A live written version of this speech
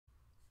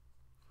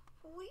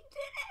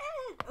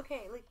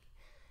okay. Like,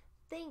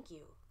 thank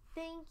you.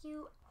 Thank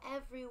you,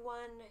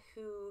 everyone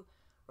who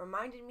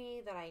reminded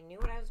me that I knew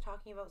what I was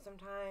talking about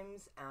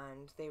sometimes,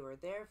 and they were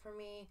there for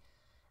me,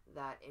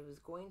 that it was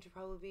going to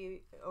probably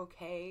be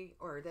okay,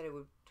 or that it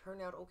would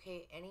turn out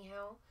okay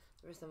anyhow.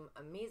 There were some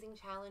amazing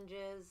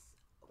challenges.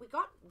 We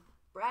got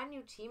brand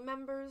new team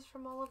members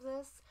from all of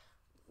this,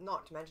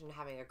 not to mention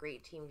having a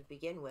great team to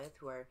begin with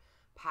who are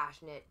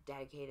passionate,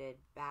 dedicated,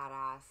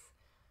 badass.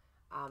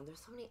 There's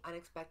so many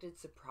unexpected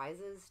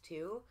surprises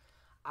too.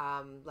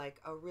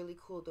 Like a really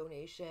cool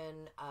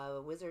donation,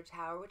 a wizard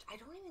tower, which I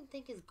don't even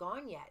think is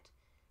gone yet.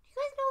 Do you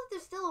guys know that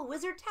there's still a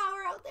wizard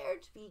tower out there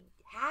to be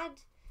had?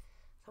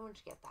 Someone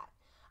should get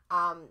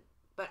that.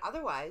 But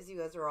otherwise, you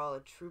guys are all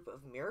a troop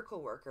of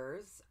miracle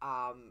workers,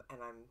 and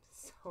I'm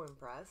so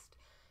impressed.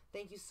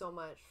 Thank you so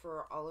much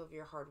for all of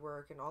your hard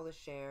work and all the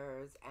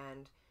shares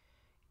and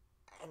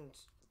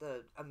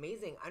the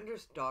amazing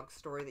underdog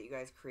story that you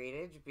guys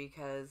created,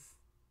 because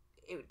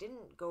it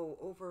didn't go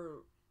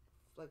over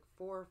like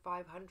 400 or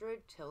 500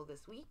 till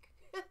this week.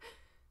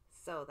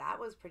 So that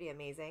was pretty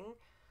amazing.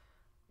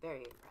 Very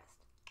impressed.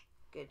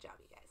 Good job,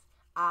 you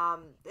guys.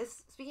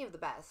 This, speaking of the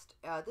best,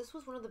 this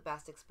was one of the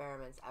best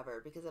experiments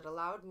ever, because it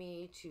allowed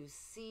me to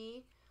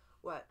see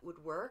what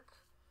would work,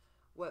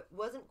 what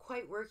wasn't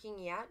quite working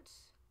yet,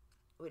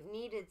 what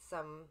needed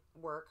some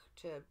work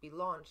to be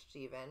launched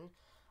even,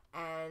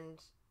 and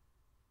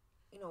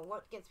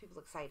what gets people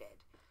excited.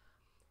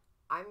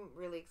 I'm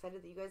really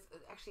excited that you guys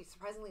actually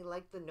surprisingly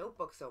liked the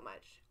notebook so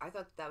much. I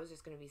thought that was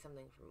just going to be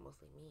something for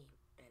mostly me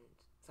and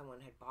someone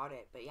had bought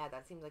it, but yeah,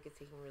 that seems like it's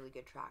taking really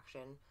good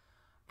traction.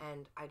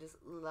 And I just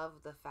love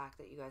the fact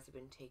that you guys have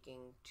been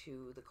taking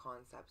to the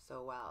concept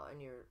so well,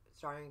 and you're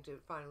starting to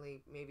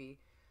finally maybe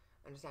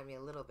understand me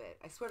a little bit.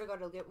 I swear to God,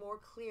 it'll get more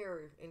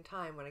clear in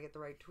time when I get the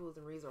right tools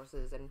and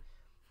resources and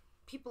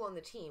people on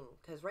the team,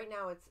 because right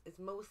now it's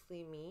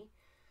mostly me.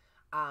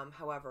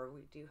 However,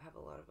 we do have a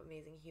lot of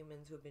amazing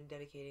humans who have been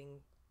dedicating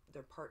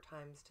their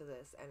part-times to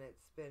this, and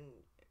it's been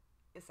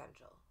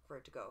essential for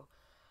it to go.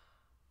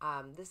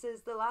 This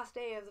is the last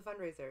day of the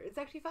fundraiser. It's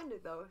actually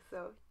funded though,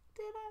 so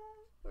ta-da!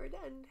 We're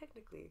done,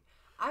 technically.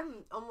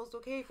 I'm almost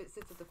okay if it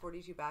sits at the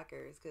 42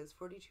 backers, because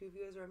 42 of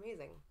you guys are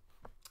amazing.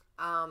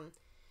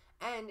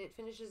 And it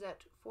finishes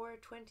at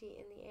 4:20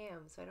 in the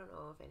AM, so I don't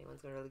know if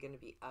anyone's really going to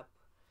be up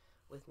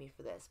with me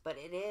for this, but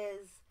it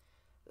is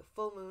the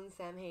full moon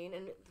Samhain,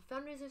 and the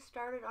fundraiser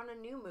started on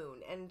a new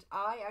moon, and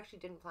I actually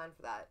didn't plan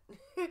for that.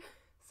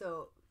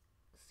 So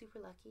super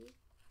lucky,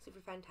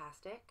 super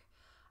fantastic.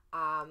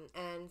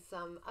 And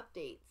some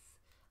updates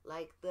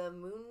like the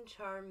Moon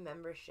Charm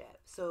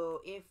membership.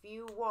 So if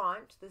you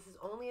want, this is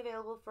only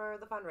available for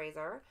the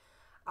fundraiser.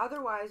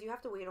 Otherwise, you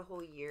have to wait a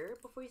whole year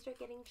before you start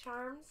getting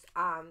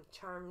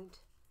charmed,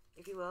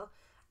 if you will.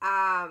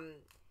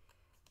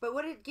 But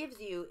what it gives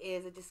you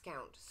is a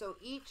discount. So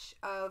each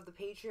of the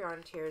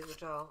Patreon tiers,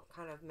 which I'll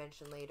kind of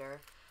mention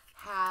later,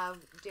 have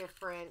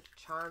different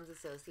charms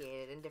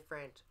associated and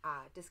different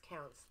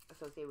discounts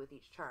associated with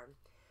each charm.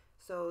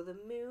 So the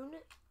Moon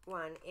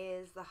one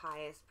is the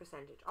highest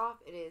percentage off.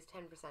 It is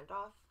 10%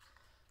 off.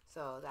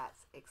 So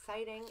that's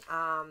exciting.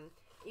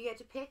 You get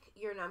to pick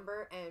your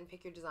number and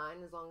pick your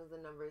design as long as the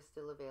number is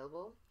still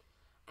available.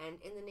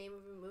 And in the name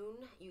of a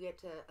moon, you get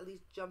to at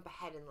least jump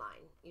ahead in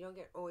line. You don't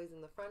get always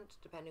in the front,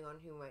 depending on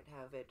who might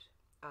have it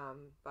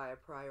by a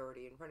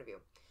priority in front of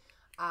you.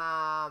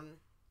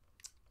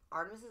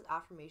 Artemis's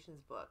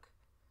Affirmations book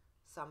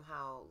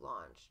somehow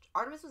launched.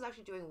 Artemis was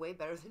actually doing way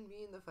better than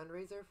me in the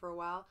fundraiser for a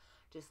while,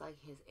 just like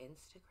his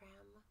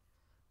Instagram,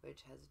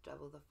 which has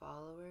double the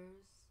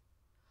followers.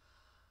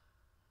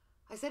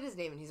 I said his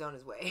name and he's on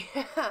his way.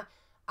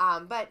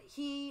 But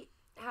he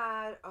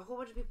had a whole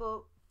bunch of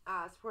people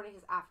supporting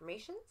his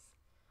affirmations,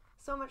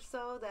 so much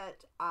so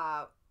that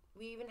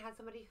we even had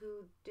somebody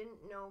who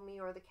didn't know me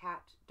or the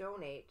cat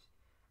donate,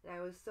 and I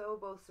was so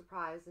both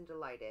surprised and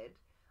delighted.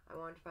 I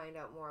wanted to find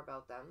out more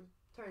about them.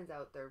 Turns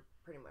out they're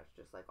pretty much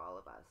just like all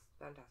of us,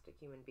 fantastic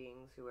human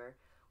beings who are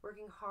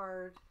working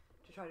hard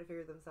to try to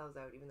figure themselves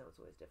out, even though it's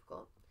always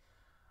difficult.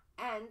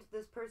 And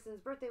this person's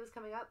birthday was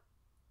coming up,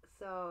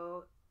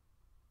 so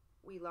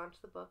we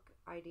launched the book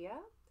idea,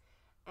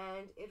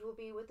 and it will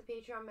be with the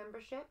Patreon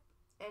membership.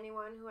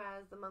 Anyone who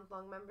has the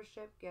month-long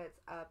membership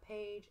gets a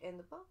page in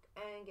the book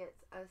and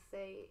gets a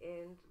say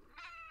in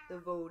the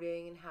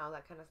voting and how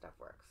that kind of stuff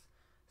works.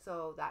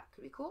 So that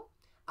could be cool.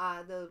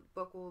 The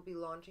book will be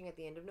launching at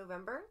the end of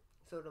November,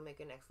 so it'll make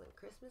an excellent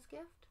Christmas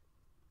gift.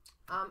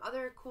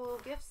 Other cool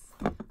gifts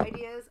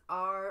ideas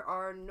are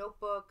our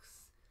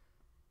notebooks,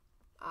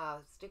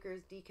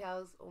 stickers,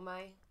 decals, oh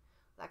my,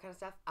 that kind of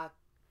stuff.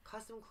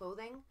 Custom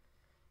clothing.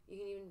 You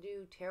can even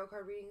do tarot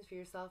card readings for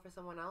yourself or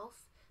someone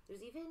else.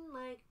 There's even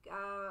like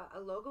a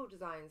logo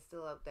design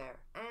still out there.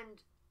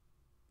 And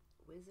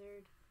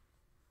Wizard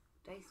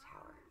Dice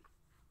Tower.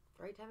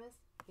 Right, Temis?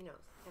 He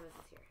knows. Temis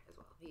is here as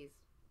well. He's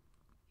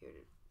here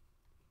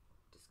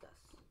to discuss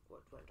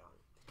what went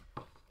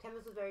on.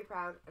 Temis was very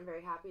proud and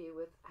very happy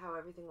with how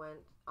everything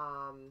went.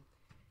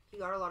 He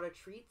got a lot of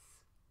treats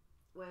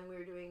when we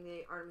were doing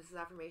the Artemis's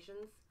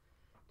Affirmations.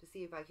 to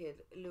see if I could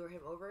lure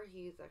him over.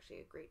 He's actually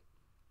a great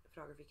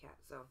photography cat.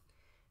 So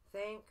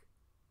thank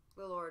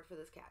the Lord for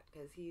this cat,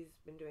 because he's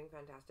been doing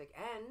fantastic.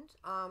 And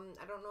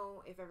I don't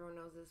know if everyone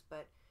knows this,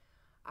 but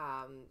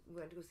we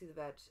went to go see the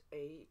vet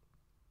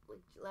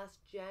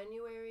last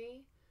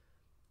January,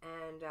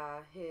 and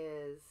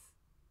his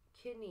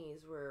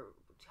kidneys were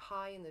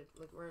high in the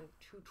around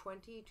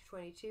 220,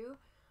 222,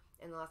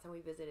 and the last time we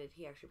visited,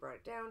 he actually brought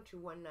it down to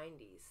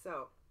 190.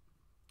 So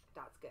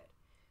that's good,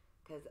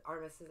 because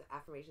Artemis's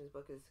affirmations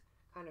book is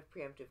kind of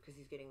preemptive because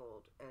he's getting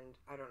old, and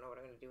I don't know what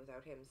I'm going to do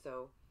without him.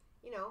 So,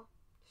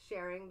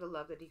 sharing the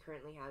love that he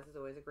currently has is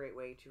always a great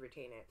way to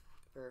retain it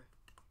for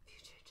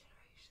future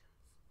generations.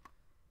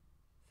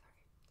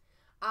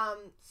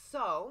 Sorry.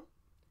 So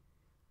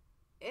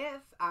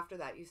if after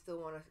that you still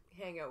want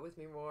to hang out with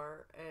me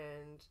more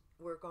and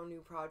work on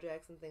new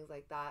projects and things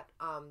like that,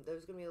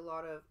 there's going to be a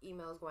lot of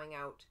emails going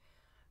out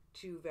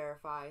to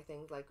verify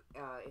things like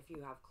if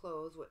you have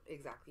clothes, what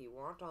exactly you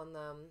want on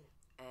them,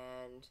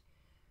 and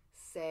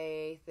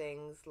say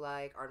things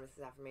like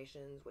Artemis's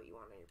affirmations, what you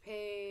want on your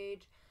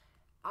page.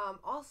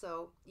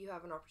 Also, you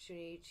have an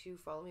opportunity to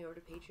follow me over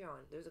to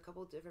Patreon. There's a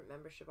couple different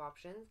membership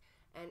options,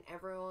 and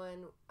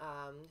everyone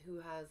who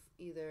has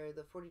either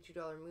the $42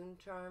 Moon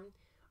Charm,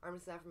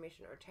 Artemis's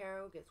Affirmation, or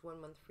Tarot gets 1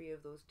 month free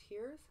of those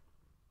tiers.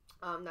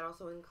 That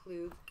also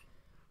includes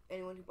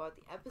anyone who bought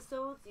the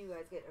episodes. You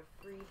guys get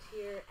a free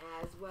tier,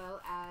 as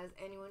well as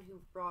anyone who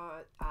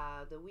brought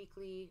the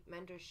weekly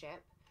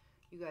mentorship.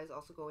 You guys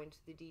also go into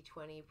the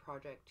D20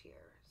 project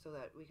tier so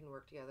that we can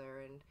work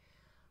together, and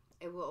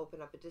it will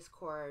open up a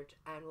Discord,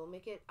 and we'll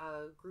make it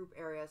a group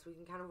area so we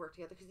can kind of work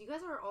together, because you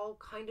guys are all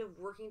kind of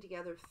working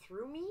together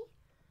through me,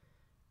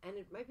 and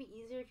it might be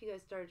easier if you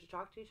guys started to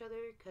talk to each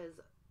other, because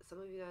some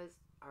of you guys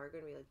are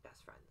going to be like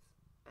best friends,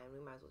 and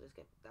we might as well just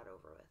get that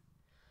over with,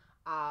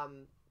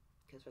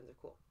 because friends are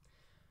cool.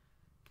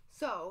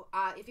 So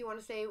if you want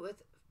to stay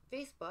with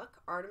Facebook,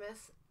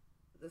 Artemis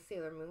the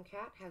Sailor Moon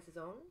Cat has his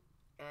own,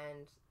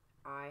 and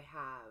I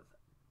have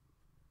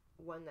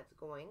one that's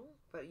going.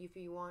 But if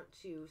you want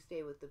to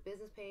stay with the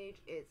business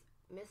page, it's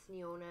Miss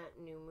Neona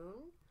New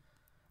Moon.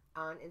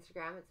 On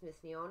Instagram, it's Miss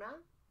Neona.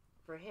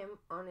 For him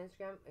on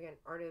Instagram, again,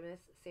 Artemis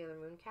Sailor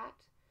Moon Cat.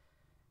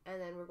 And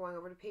then we're going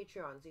over to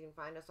Patreon, so you can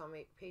find us on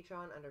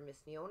Patreon under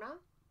Miss Neona.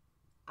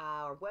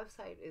 Our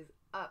website is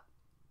up.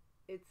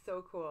 It's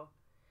so cool.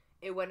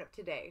 It went up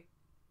today.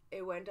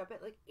 It went up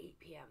at like 8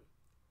 p.m.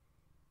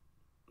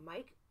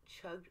 Mike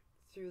chugged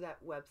through that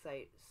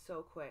website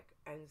so quick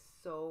and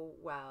so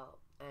well,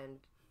 and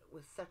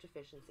with such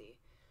efficiency.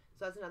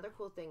 So that's another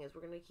cool thing, is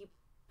we're going to keep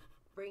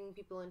bringing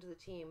people into the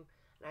team,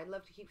 and I'd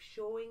love to keep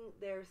showing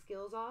their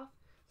skills off,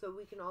 so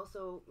we can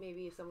also,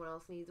 maybe if someone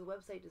else needs a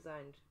website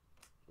designed,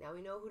 now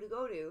we know who to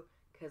go to,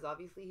 because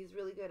obviously he's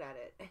really good at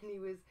it, and he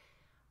was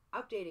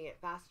updating it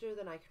faster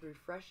than I could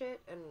refresh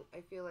it, and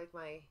I feel like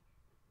my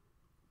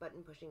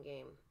button pushing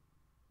game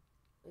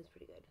is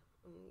pretty good.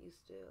 I'm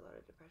used to a lot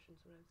of depression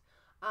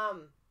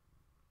sometimes.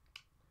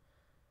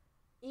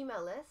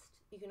 Email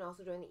list. You can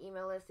also join the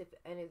email list if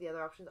any of the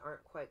other options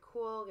aren't quite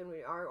cool. And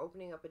we are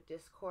opening up a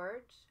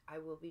Discord. I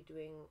will be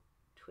doing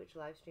Twitch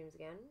live streams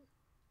again.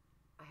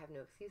 I have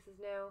no excuses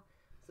now.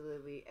 So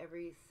it'll be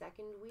every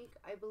second week,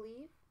 I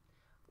believe.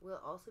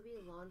 We'll also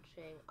be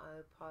launching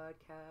a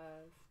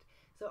podcast.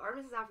 So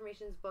Artemis's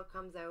Affirmations book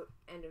comes out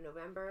end of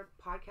November.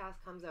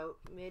 Podcast comes out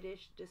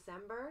mid-ish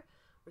December.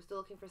 We're still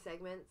looking for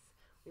segments.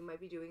 We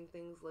might be doing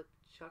things like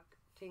Chuck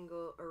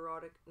Tingle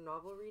erotic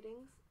novel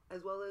readings,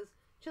 as well as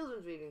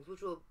children's readings,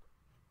 which will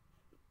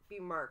be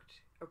marked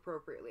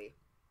appropriately.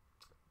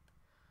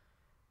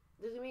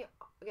 There's going to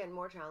be, again,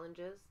 more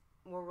challenges,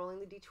 more rolling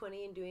the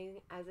D20 and doing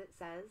as it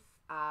says,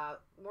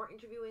 more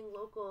interviewing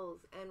locals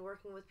and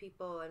working with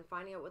people and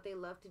finding out what they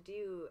love to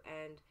do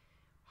and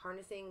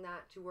harnessing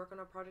that to work on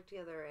a project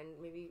together and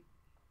maybe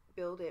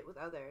build it with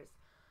others.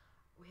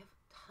 We have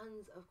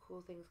tons of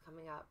cool things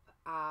coming up,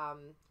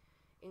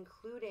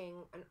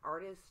 including an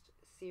artist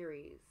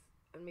series,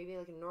 and maybe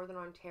like a Northern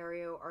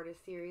Ontario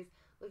artist series,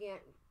 looking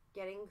at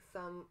getting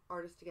some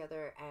artists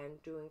together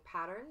and doing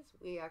patterns.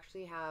 We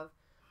actually have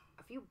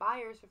a few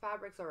buyers for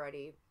fabrics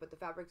already, but the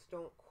fabrics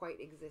don't quite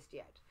exist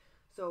yet.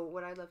 So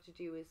what I'd love to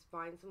do is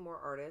find some more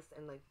artists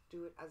and like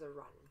do it as a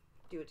run,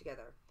 do it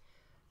together,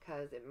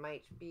 because it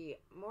might be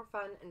more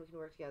fun and we can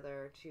work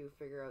together to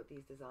figure out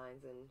these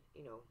designs and,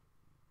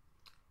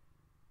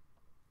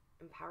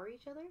 empower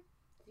each other.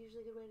 It's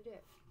usually a good way to do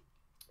it.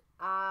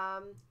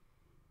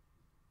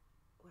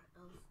 What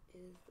else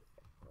is there?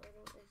 Why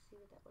don't I see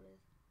what that one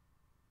is?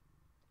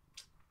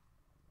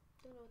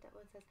 Don't know what that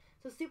one says.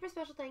 So super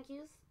special thank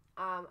yous.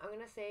 I'm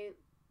going to say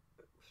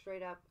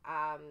straight up,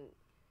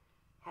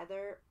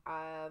 Heather,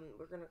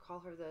 we're going to call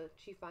her the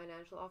Chief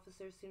Financial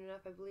Officer soon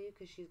enough, I believe,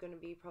 because she's going to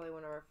be probably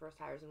one of our first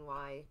hires, and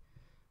why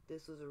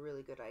this was a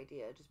really good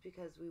idea, just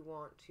because we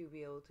want to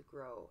be able to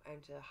grow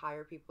and to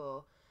hire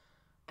people,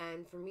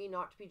 and for me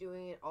not to be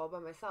doing it all by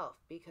myself,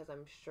 because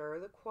I'm sure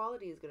the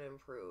quality is going to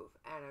improve,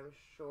 and I'm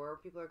sure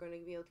people are going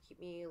to be able to keep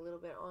me a little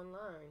bit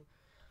online.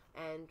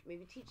 and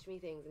maybe teach me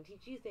things and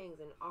teach you things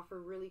and offer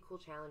really cool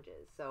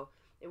challenges. So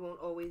it won't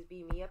always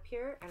be me up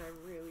here, and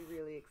I'm really,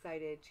 really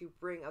excited to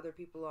bring other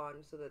people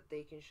on so that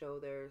they can show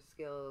their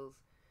skills,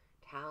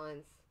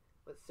 talents,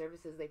 what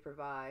services they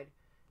provide,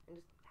 and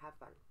just have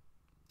fun.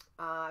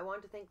 I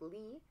want to thank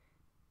Lee.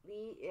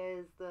 Lee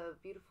is the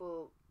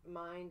beautiful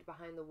mind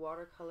behind the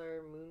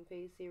watercolor moon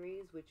phase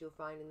series, which you'll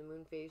find in the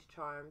moon phase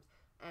charms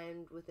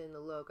and within the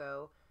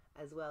logo,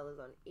 as well as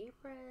on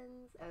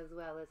aprons, as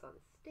well as on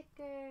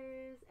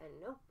stickers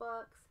and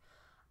notebooks.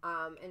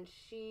 And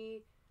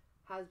she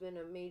has been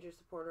a major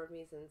supporter of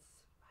me since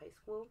high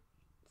school,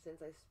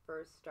 since I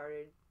first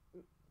started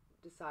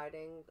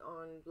deciding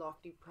on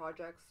lofty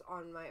projects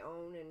on my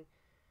own and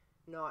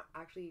not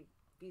actually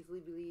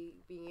feasibly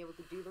being able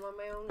to do them on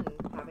my own,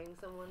 and having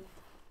someone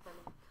kind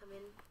of come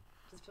in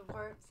to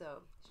support.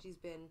 So she's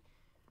been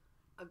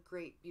a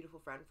great, beautiful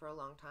friend for a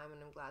long time,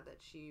 and I'm glad that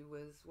she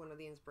was one of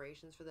the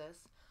inspirations for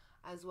this.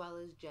 As well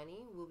as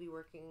Jenny will be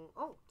working.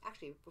 Oh,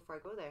 actually, before I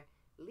go there,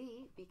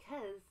 Lee,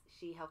 because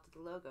she helped with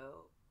the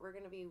logo, we're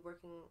going to be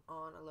working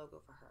on a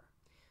logo for her.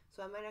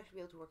 So I might actually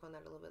be able to work on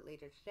that a little bit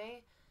later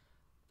today,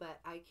 but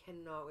I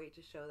cannot wait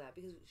to show that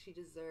because she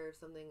deserves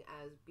something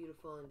as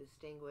beautiful and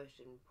distinguished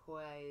and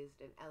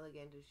poised and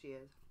elegant as she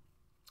is.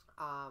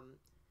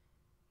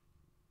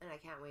 And I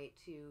can't wait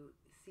to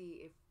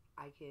see if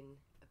I can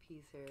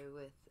appease her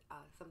with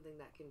something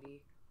that can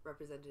be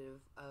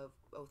representative of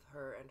both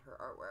her and her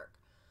artwork.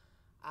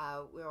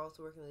 We're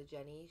also working with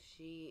Jenny.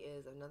 She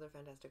is another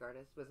fantastic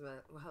artist, as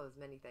well as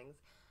many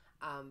things.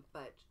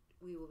 But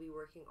we will be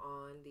working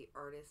on the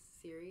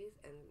artist series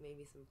and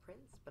maybe some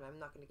prints, but I'm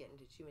not going to get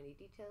into too many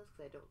details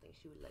because I don't think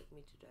she would like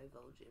me to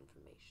divulge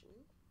information.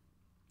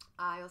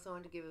 I also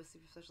want to give a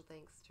super special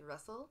thanks to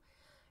Russell.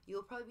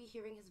 You'll probably be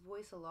hearing his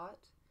voice a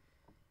lot,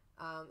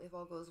 if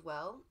all goes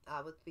well,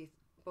 with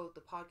both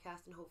the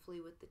podcast and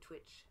hopefully with the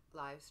Twitch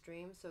live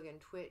stream. So again,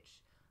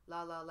 Twitch,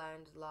 La La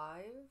Land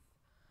Live,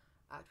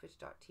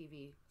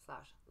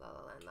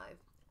 twitch.tv/LaLaLandLive.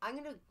 I'm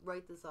going to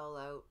write this all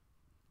out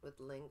with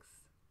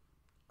links,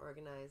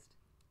 organized,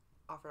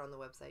 offered on the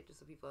website just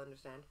so people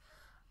understand.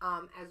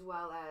 As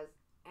well as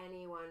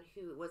anyone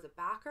who was a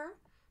backer,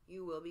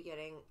 you will be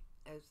getting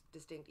a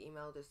distinct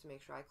email just to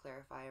make sure I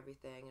clarify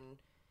everything, and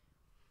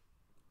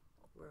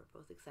we're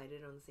both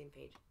excited on the same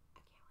page. I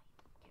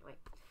can't wait.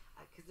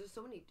 Because there's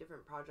so many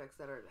different projects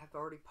that have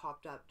already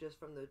popped up just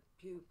from the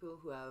people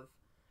who have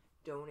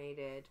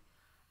donated.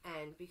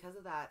 And because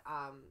of that,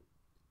 I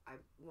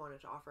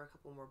wanted to offer a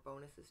couple more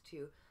bonuses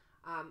too.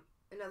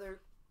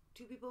 Another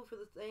 2 people for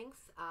the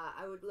thanks.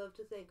 I would love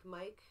to thank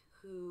Mike,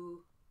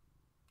 who,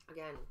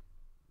 again,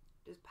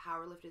 just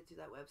power lifted through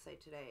that website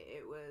today.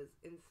 It was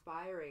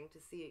inspiring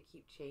to see it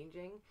keep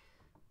changing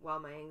while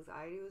my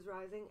anxiety was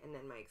rising, and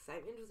then my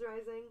excitement was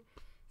rising.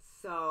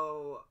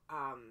 So,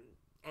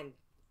 and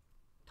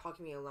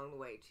talking me along the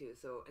way too.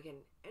 So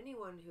again,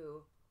 anyone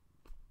who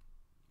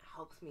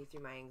helps me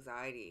through my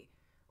anxiety,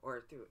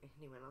 or through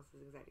anyone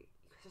else's anxiety, you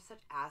guys are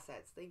such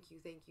assets. Thank you,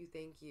 thank you,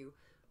 thank you.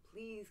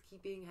 Please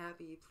keep being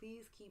happy.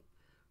 Please keep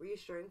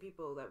reassuring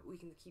people that we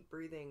can keep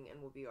breathing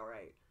and we'll be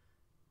alright.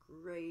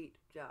 Great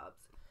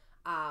jobs.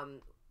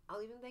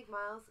 I'll even thank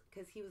Miles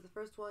because he was the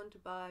first one to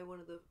buy one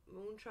of the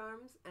moon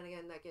charms, and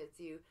again, that gets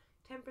you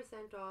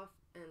 10% off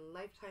and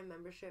lifetime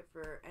membership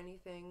for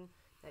anything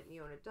that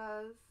Neona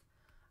does.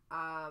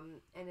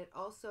 And it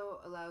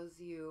also allows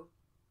you,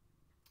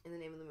 in the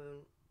name of the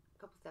moon, a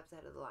couple steps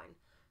ahead of the line.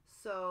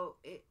 So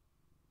it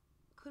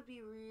could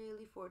be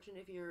really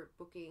fortunate if you're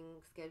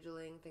booking,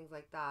 scheduling, things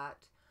like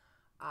that,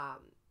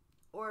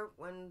 or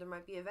when there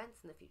might be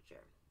events in the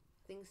future.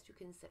 Things to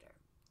consider.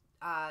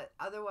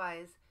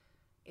 Otherwise,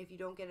 if you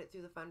don't get it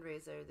through the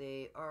fundraiser,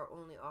 they are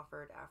only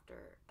offered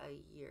after a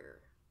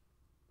year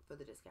for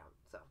the discount.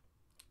 So,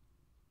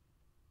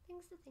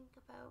 things to think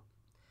about.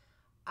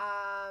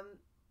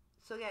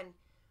 So again,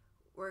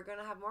 we're going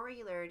to have more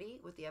regularity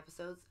with the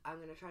episodes. I'm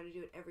going to try to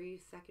do it every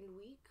second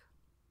week.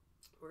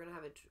 We're going to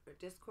have a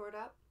Discord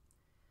up.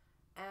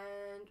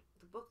 And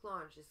the book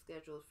launch is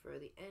scheduled for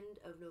the end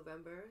of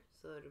November,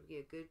 so it'll be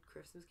a good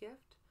Christmas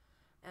gift.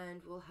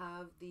 And we'll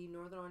have the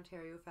Northern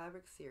Ontario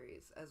Fabric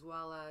Series, as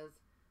well as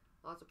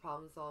lots of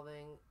problem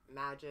solving,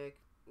 magic,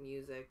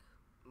 music,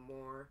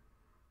 more,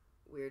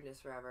 weirdness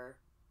forever,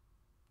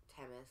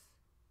 Temis,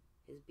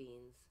 his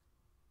beans.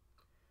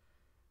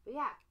 But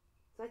yeah,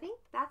 so I think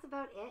that's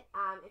about it.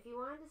 If you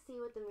wanted to see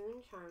what the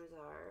moon charms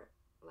are,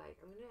 like,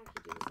 I'm going to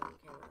actually do this on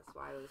camera. That's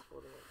why I was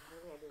holding it.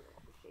 Maybe I didn't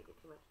actually shake it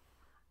too much.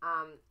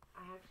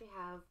 I actually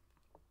have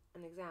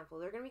an example.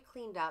 They're going to be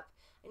cleaned up,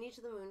 and each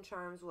of the moon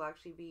charms will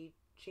actually be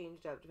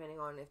changed up depending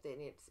on if they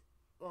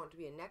want to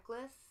be a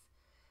necklace,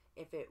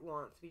 if it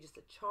wants to be just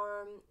a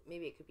charm,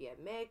 maybe it could be a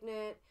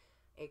magnet,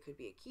 it could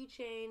be a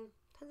keychain,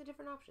 tons of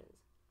different options.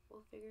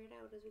 We'll figure it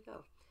out as we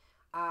go.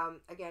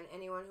 Again,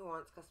 anyone who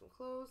wants custom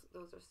clothes,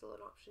 those are still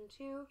an option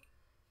too.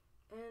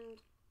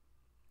 And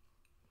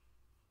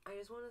I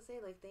just want to say,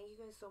 like, thank you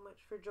guys so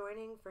much for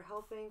joining, for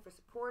helping, for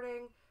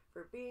supporting,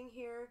 for being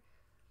here.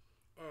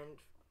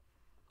 And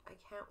I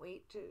can't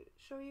wait to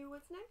show you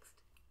what's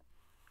next.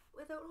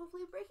 without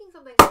hopefully breaking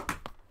something.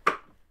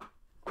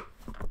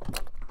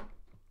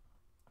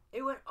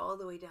 It went all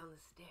the way down the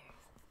stairs.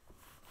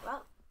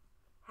 Well,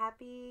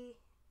 happy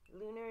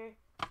Lunar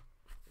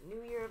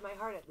New Year of my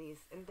heart, at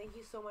least. And thank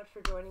you so much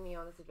for joining me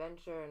on this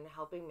adventure and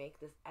helping make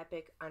this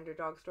epic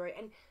underdog story.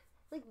 And,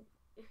 like,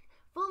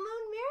 full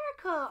moon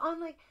miracle on,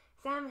 like,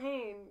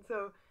 Samhain.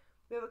 So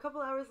we have a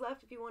couple hours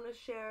left. If you want to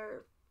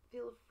share,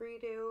 feel free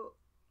to.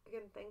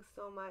 Again, thanks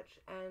so much.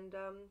 And,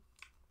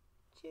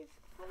 cheers.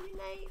 Have a good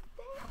night.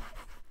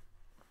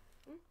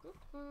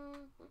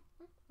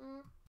 Thanks.